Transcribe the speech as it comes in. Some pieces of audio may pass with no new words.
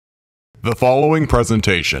The following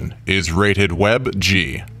presentation is rated Web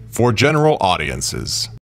G for general audiences.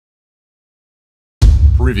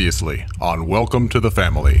 Previously on Welcome to the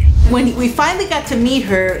Family. When we finally got to meet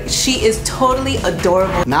her, she is totally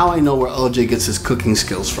adorable. Now I know where LJ gets his cooking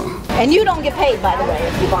skills from. And you don't get paid, by the way,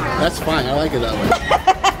 if you want. That's fine, I like it that way.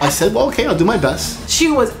 I said, well, okay, I'll do my best.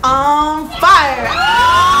 She was on fire.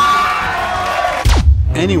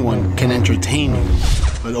 Anyone can entertain you,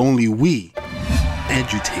 but only we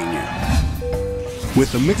edutain you.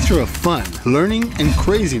 With a mixture of fun, learning, and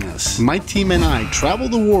craziness, my team and I travel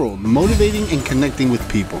the world motivating and connecting with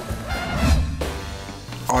people.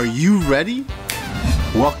 Are you ready?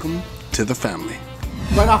 Welcome to the family.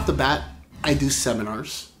 Right off the bat, I do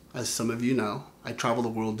seminars, as some of you know. I travel the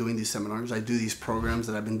world doing these seminars. I do these programs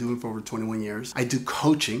that I've been doing for over 21 years. I do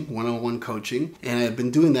coaching, one-on-one coaching, and I've been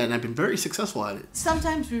doing that and I've been very successful at it.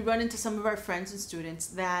 Sometimes we run into some of our friends and students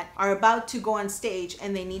that are about to go on stage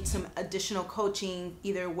and they need some additional coaching,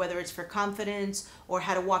 either whether it's for confidence or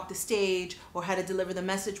how to walk the stage or how to deliver the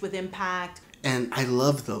message with impact. And I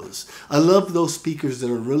love those. I love those speakers that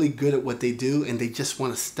are really good at what they do and they just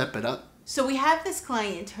want to step it up. So we have this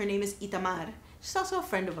client, her name is Itamar. She's also a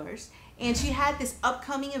friend of ours. And she had this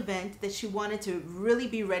upcoming event that she wanted to really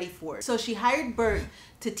be ready for. So she hired Bert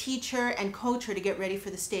to teach her and coach her to get ready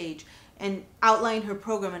for the stage and outline her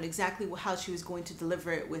program and exactly how she was going to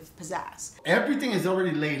deliver it with pizzazz. Everything is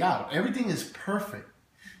already laid out. Everything is perfect.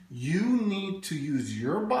 You need to use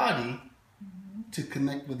your body to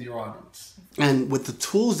connect with your audience. And with the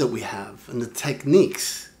tools that we have and the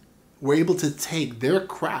techniques, we're able to take their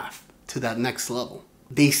craft to that next level.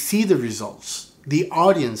 They see the results. The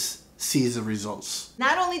audience sees the results.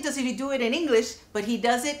 Not only does he do it in English, but he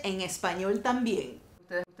does it en español también.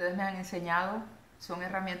 Ustedes me han enseñado, son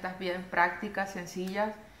herramientas bien prácticas,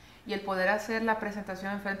 sencillas, y el poder hacer la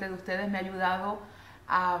presentación en frente de ustedes me ha ayudado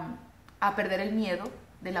a perder el miedo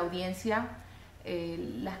de la audiencia.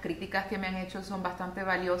 Las críticas que me han hecho son bastante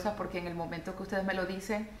valiosas porque en el momento que ustedes me lo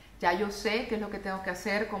dicen, ya yo sé qué es lo que tengo que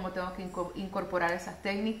hacer, cómo tengo que incorporar esas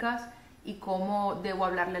técnicas y cómo debo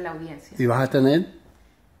hablarle a la audiencia. ¿Y vas a tener?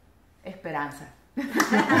 Esperanza.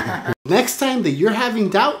 Next time that you're having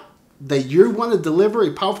doubt, that you want to deliver a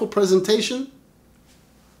powerful presentation,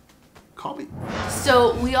 call me.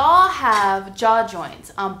 So we all have jaw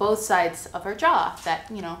joints on both sides of our jaw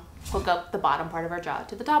that, hook up the bottom part of our jaw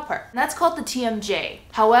to the top part. And that's called the TMJ.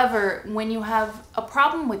 However, when you have a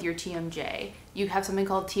problem with your TMJ, you have something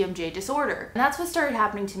called TMJ disorder. And that's what started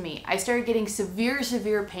happening to me. I started getting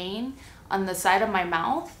severe pain on the side of my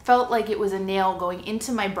mouth. Felt like it was a nail going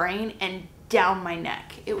into my brain and down my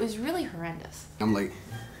neck. It was really horrendous. I'm like,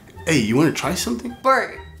 hey, you want to try something?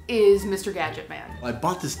 Bert is Mr. Gadget Man. I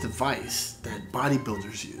bought this device that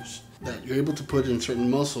bodybuilders use that you're able to put in certain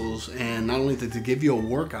muscles, and not only does it give you a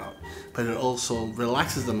workout, but it also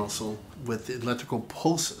relaxes the muscle with electrical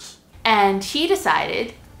pulses. And he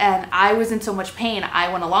decided, and I was in so much pain,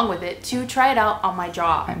 I went along with it, to try it out on my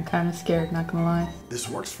jaw. I'm kind of scared, not gonna lie. This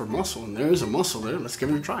works for muscle, and there is a muscle there. Let's give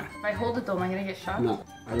it a try. If I hold it though, am I gonna get shot? No,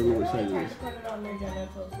 I don't know what side it is. Put it on your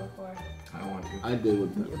genitals before. I want to. I did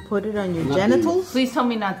with that. Put it on your Not genitals? Please tell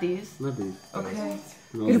me not these. Not these. Okay.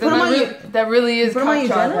 No. You put them on your... That really is put them on your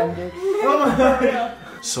genitals?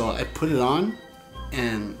 So I put it on,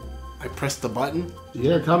 and I pressed the button.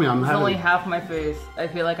 Yeah, tell me, I'm It's having... only half my face. I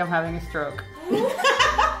feel like I'm having a stroke.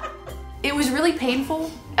 It was really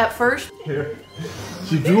painful at first. Here.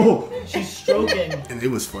 She drooled. She's stroking. And it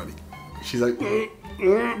was funny. She's like...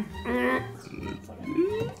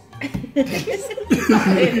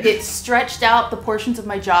 It stretched out the portions of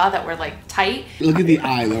my jaw that were like tight. Look at the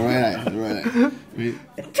eye, the right eye, the right eye. Right.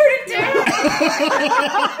 Turn it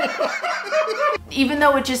down! Even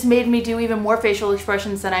though it just made me do even more facial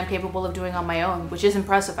expressions than I'm capable of doing on my own, which is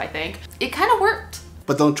impressive, I think. It kind of worked.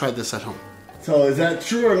 But don't try this at home. So is that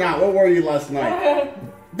true or not? What were you last night?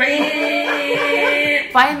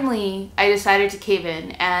 Finally, I decided to cave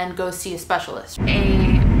in and go see a specialist.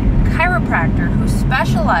 A chiropractor who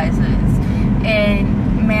specializes in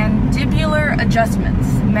mandibular adjustments.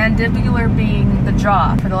 Mandibular being the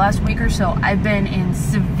jaw. For the last week or so, I've been in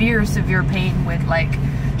severe pain with like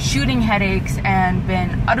shooting headaches and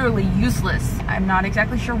been utterly useless. I'm not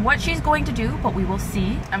exactly sure what she's going to do, but we will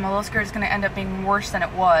see. I'm a little scared it's going to end up being worse than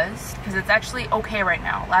it was, because it's actually okay right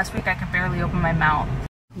now. Last week I could barely open my mouth.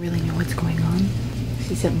 Really know what's going on.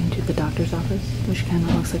 She sent me to the doctor's office, which kind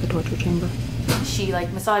of looks like a torture chamber. She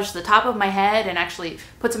like massaged the top of my head and actually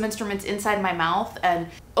put some instruments inside my mouth, and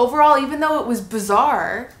overall, even though it was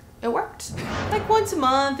bizarre, it worked. Like once a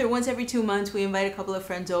month or once every 2 months, we invite a couple of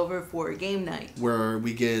friends over for a game night. Where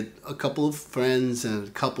we get a couple of friends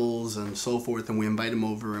and couples and so forth, and we invite them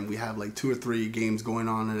over, and we have like 2 or 3 games going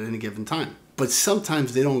on at any given time. But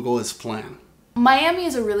sometimes they don't go as planned. Miami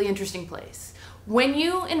is a really interesting place. When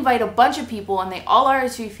you invite a bunch of people and they all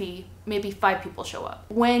RSVP, maybe 5 people show up.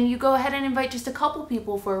 When you go ahead and invite just a couple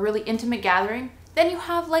people for a really intimate gathering, then you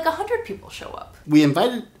have like 100 people show up. We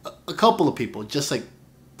invited a couple of people, just like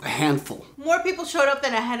a handful. More people showed up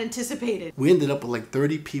than I had anticipated. We ended up with like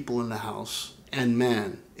 30 people in the house, and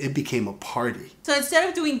man, it became a party. So instead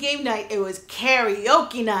of doing game night, it was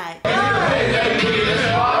karaoke night.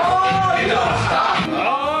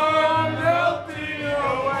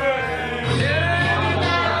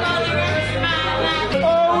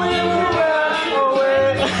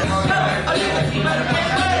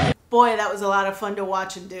 Boy, that was a lot of fun to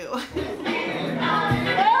watch and do.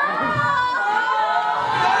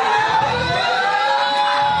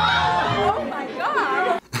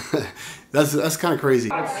 That's kind of crazy.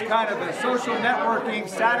 It's kind of a social networking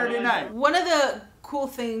Saturday night. One of the cool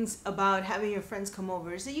things about having your friends come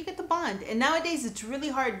over is that you get the bond. And nowadays it's really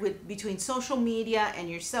hard between social media and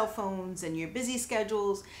your cell phones and your busy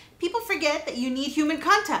schedules. People forget that you need human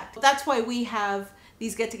contact. That's why we have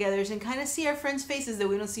these get-togethers and kind of see our friends' faces that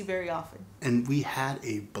we don't see very often. And we had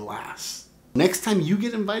a blast. Next time you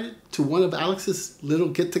get invited to one of Alex's little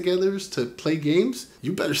get-togethers to play games,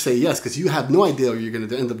 you better say yes, because you have no idea what you're going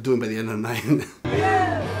to end up doing by the end of the night.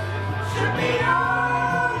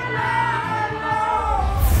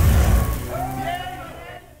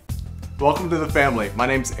 Welcome to the family. My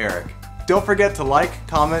name's Eric. Don't forget to like,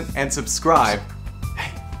 comment, and subscribe.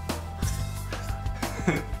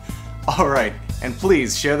 Alright, and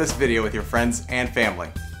please share this video with your friends and family.